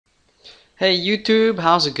Hey YouTube,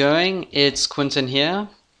 how's it going? It's Quentin here,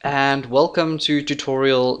 and welcome to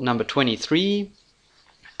tutorial number 23.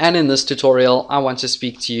 And in this tutorial, I want to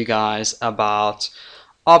speak to you guys about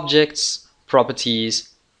objects, properties,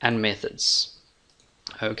 and methods.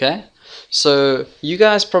 Okay, so you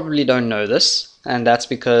guys probably don't know this, and that's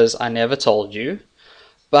because I never told you,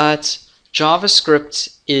 but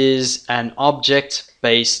JavaScript is an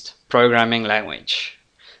object-based programming language.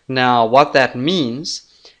 Now, what that means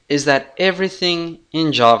is that everything in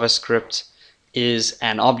JavaScript is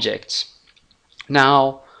an object.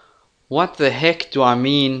 Now, what the heck do I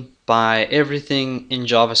mean by everything in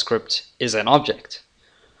JavaScript is an object?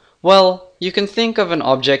 Well, you can think of an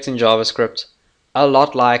object in JavaScript a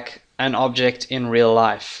lot like an object in real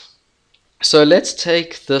life. So let's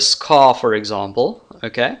take this car for example,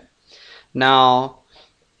 okay? Now,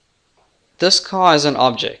 this car is an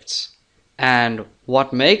object, and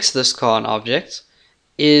what makes this car an object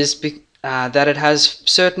is that it has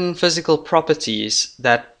certain physical properties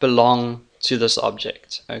that belong to this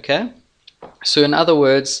object, okay? So in other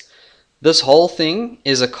words, this whole thing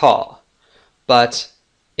is a car, but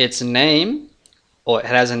its name, or it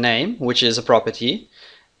has a name, which is a property,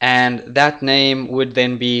 and that name would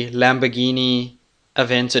then be Lamborghini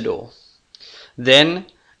Aventador. Then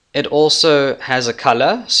it also has a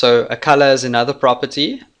color, so a color is another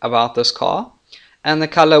property about this car, and the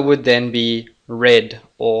color would then be red,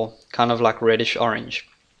 or kind of like reddish orange.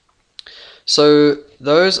 So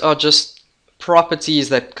those are just properties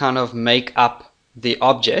that kind of make up the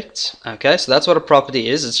object. Okay, so that's what a property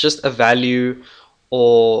is. It's just a value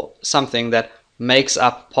or something that makes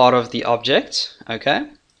up part of the object. Okay,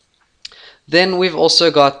 then we've also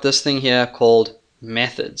got this thing here called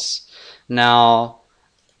methods. Now,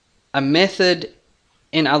 a method,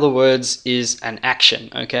 in other words, is an action.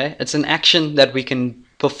 Okay, it's an action that we can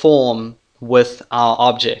perform with our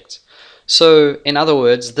object. So in other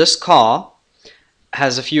words, this car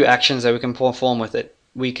has a few actions that we can perform with it.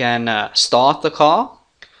 We can start the car,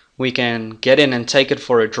 we can get in and take it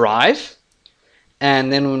for a drive,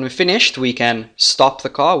 and then when we're finished we can stop the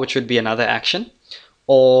car, which would be another action,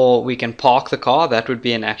 or we can park the car, that would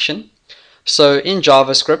be an action. So in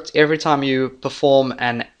JavaScript, every time you perform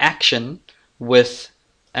an action with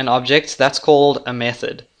an object, that's called a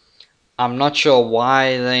method. I'm not sure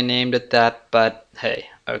why they named it that, but hey,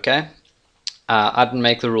 okay. I didn't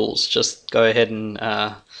make the rules. Just go ahead and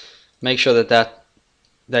make sure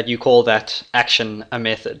that you call that action a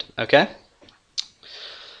method, okay?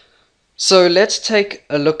 So let's take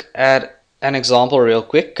a look at an example real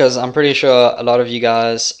quick, because I'm pretty sure a lot of you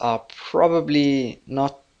guys are probably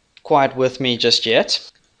not quite with me just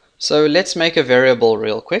yet. So let's make a variable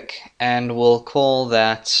real quick, and we'll call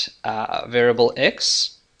that variable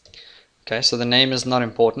x. Okay, so the name is not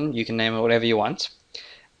important. You can name it whatever you want.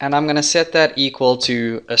 And I'm going to set that equal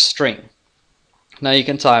to a string. Now you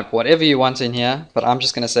can type whatever you want in here, but I'm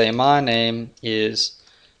just going to say my name is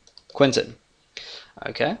Quentin.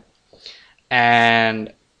 Okay.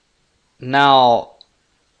 And now,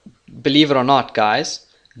 believe it or not, guys,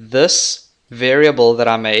 this variable that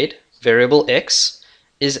I made, variable x,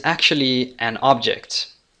 is actually an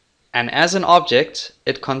object. And as an object,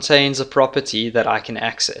 it contains a property that I can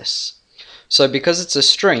access. So because it's a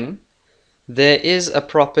string, there is a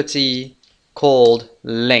property called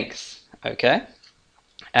length, okay?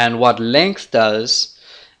 And what length does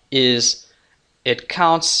is it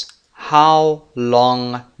counts how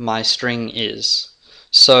long my string is.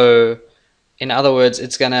 So in other words,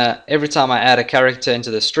 it's gonna, every time I add a character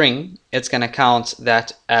into the string, it's gonna count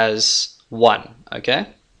that as 1, okay?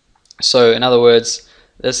 So in other words,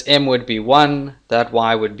 this m would be 1, that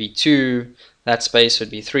y would be 2, that space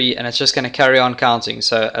would be 3, and it's just going to carry on counting.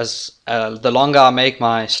 So as the longer I make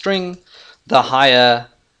my string, the higher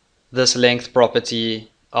this length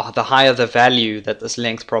property, or the higher the value that this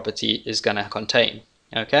length property is going to contain.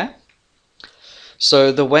 Okay?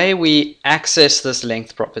 So the way we access this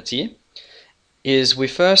length property is we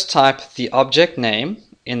first type the object name,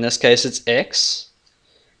 in this case it's x,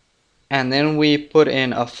 and then we put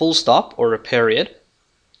in a full stop or a period,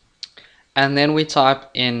 and then we type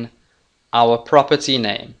in our property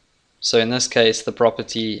name. So in this case the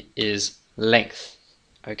property is length.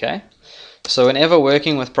 Okay, so whenever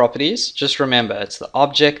working with properties, just remember it's the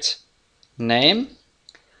object name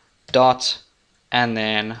dot and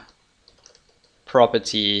then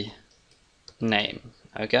property name.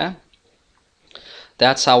 Okay,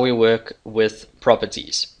 that's how we work with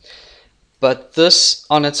properties. But this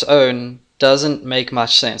on its own doesn't make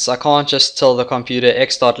much sense. I can't just tell the computer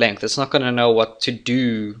x.length. It's not going to know what to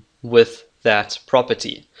do with that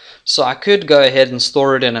property. So I could go ahead and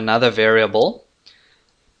store it in another variable,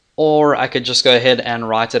 or I could just go ahead and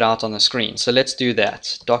write it out on the screen. So let's do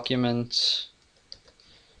that. Document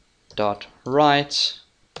dot write,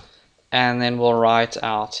 and then we'll write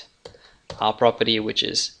out our property, which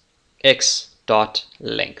is x dot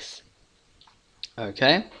length.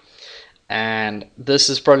 Okay, and this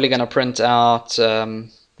is probably going to print out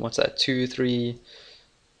what's that, 2, 3,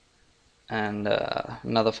 and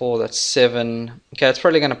another 4, that's 7. Okay, it's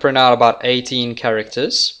probably going to print out about 18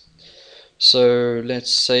 characters. So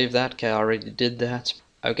let's save that. Okay, I already did that.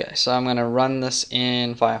 Okay, so I'm going to run this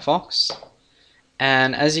in Firefox,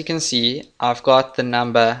 and as you can see, I've got the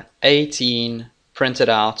number 18 printed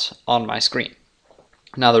out on my screen.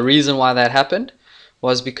 Now the reason why that happened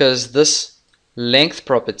was because this length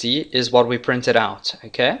property is what we printed out,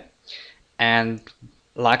 okay? And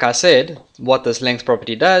like I said, what this length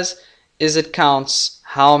property does is it counts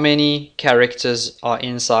how many characters are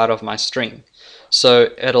inside of my string. So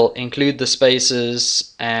it'll include the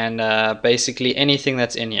spaces and basically anything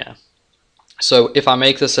that's in here. So if I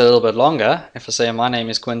make this a little bit longer, if I say my name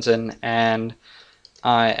is Quentin and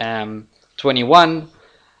I am 21,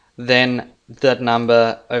 then that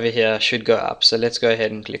number over here should go up. So let's go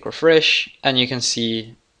ahead and click refresh, and you can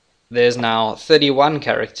see there's now 31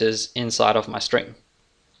 characters inside of my string.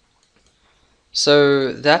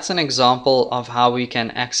 So that's an example of how we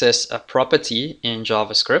can access a property in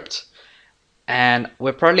JavaScript, and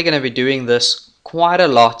we're probably going to be doing this quite a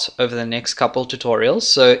lot over the next couple tutorials.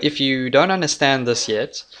 So if you don't understand this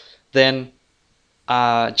yet, then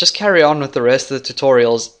just carry on with the rest of the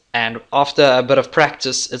tutorials, and after a bit of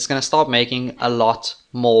practice it's going to start making a lot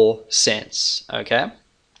more sense. Okay,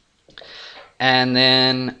 and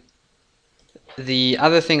then the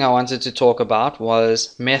other thing I wanted to talk about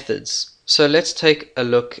was methods. So let's take a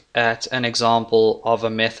look at an example of a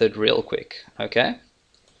method real quick. Okay,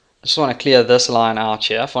 I just want to clear this line out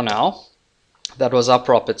here for now. That was our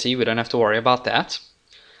property, we don't have to worry about that.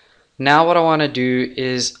 Now what I want to do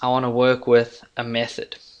is I want to work with a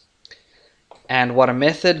method. And what a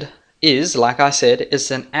method is, like I said, is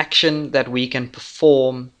an action that we can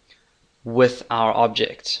perform with our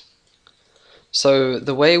object. So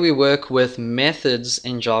the way we work with methods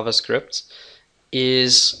in JavaScript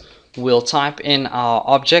is we'll type in our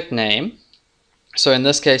object name. So in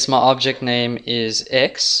this case my object name is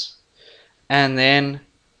X, and then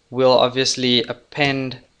we'll obviously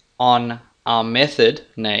append on our method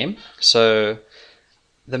name. So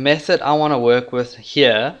the method I want to work with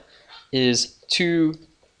here is to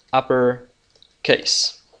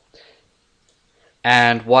uppercase,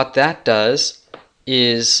 and what that does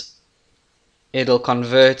is it'll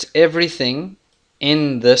convert everything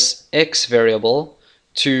in this X variable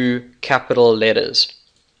to capital letters.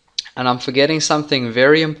 And I'm forgetting something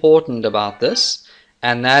very important about this,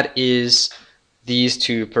 and that is these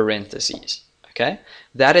two parentheses. Okay,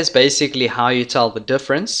 that is basically how you tell the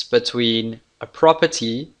difference between a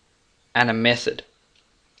property and a method.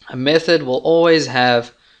 A method will always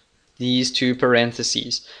have these two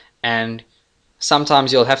parentheses, and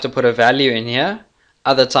sometimes you'll have to put a value in here,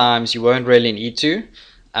 other times you won't really need to.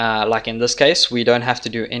 Like in this case, we don't have to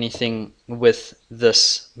do anything with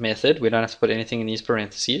this method, we don't have to put anything in these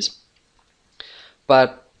parentheses.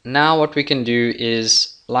 But now what we can do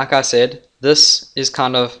is, like I said, this is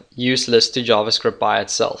kind of useless to JavaScript by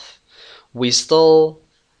itself. We still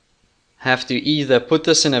have to either put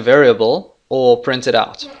this in a variable or print it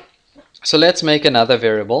out. So let's make another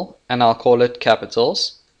variable, and I'll call it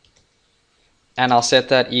capitals, and I'll set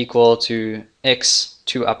that equal to X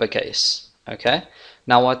to uppercase. Okay,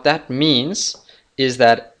 now what that means is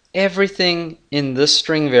that everything in this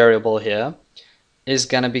string variable here is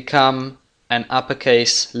going to become an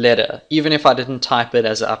uppercase letter, even if I didn't type it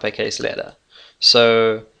as an uppercase letter.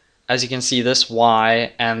 So as you can see, this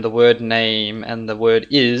Y and the word name and the word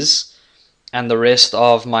is and the rest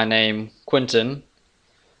of my name Quentin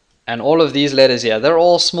and all of these letters here, they're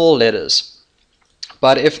all small letters.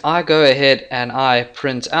 But if I go ahead and I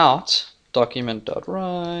print out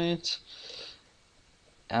document.write,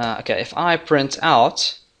 okay, if I print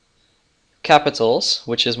out capitals,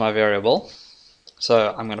 which is my variable,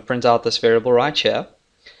 so I'm going to print out this variable right here.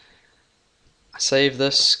 I save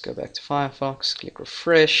this, go back to Firefox, click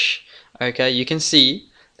refresh. Okay, you can see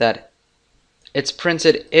that it's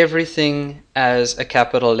printed everything as a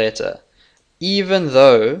capital letter, even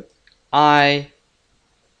though I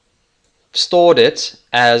stored it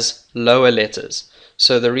as lower letters.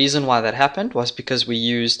 So the reason why that happened was because we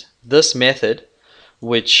used this method,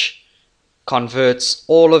 which converts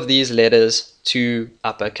all of these letters to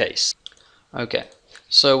uppercase. Okay,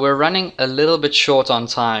 so we're running a little bit short on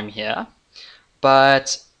time here,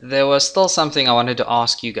 but there was still something I wanted to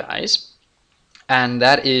ask you guys, and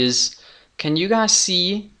that is, can you guys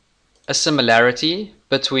see a similarity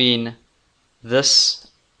between this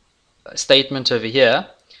statement over here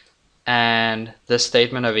and this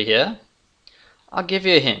statement over here? I'll give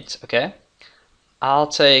you a hint, okay? I'll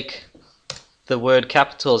take the word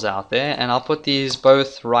capitals out there and I'll put these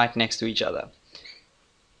both right next to each other.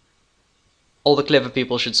 All the clever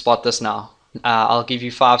people should spot this now. I'll give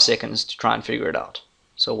you 5 seconds to try and figure it out.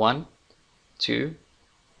 So 1, 2,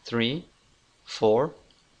 3, 4,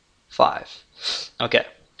 5. Okay,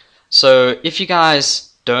 so if you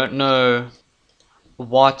guys don't know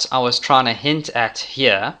what I was trying to hint at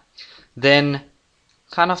here, then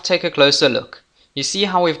kind of take a closer look. You see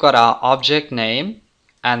how we've got our object name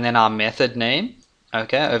and then our method name,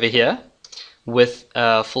 okay, over here with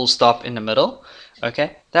a full stop in the middle.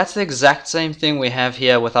 Okay, that's the exact same thing we have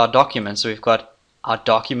here with our document. So we've got our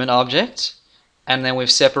document object, and then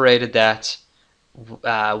we've separated that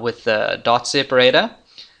with the dot separator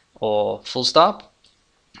or full stop,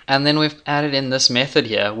 and then we've added in this method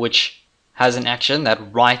here, which has an action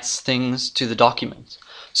that writes things to the document.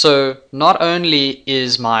 So not only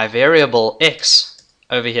is my variable x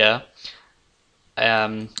over here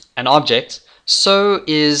an object, so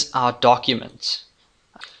is our document.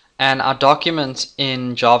 And our document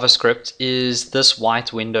in JavaScript is this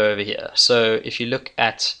white window over here. So if you look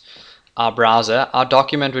at our browser, our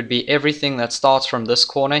document would be everything that starts from this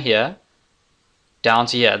corner here down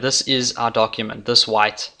to here. This is our document, this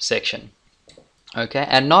white section. Okay,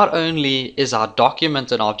 and not only is our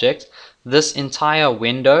document an object, this entire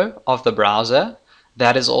window of the browser,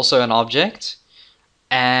 that is also an object.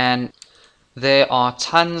 And there are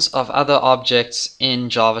tons of other objects in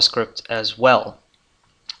JavaScript as well.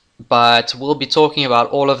 But we'll be talking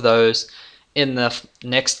about all of those in the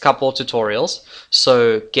next couple tutorials.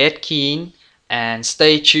 So get keen and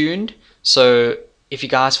stay tuned. So if you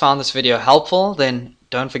guys found this video helpful, then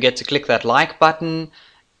don't forget to click that like button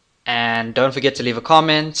and don't forget to leave a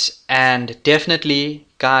comment, and definitely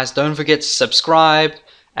guys don't forget to subscribe,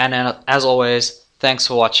 and as always, thanks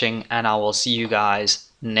for watching and I will see you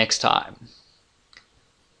guys next time.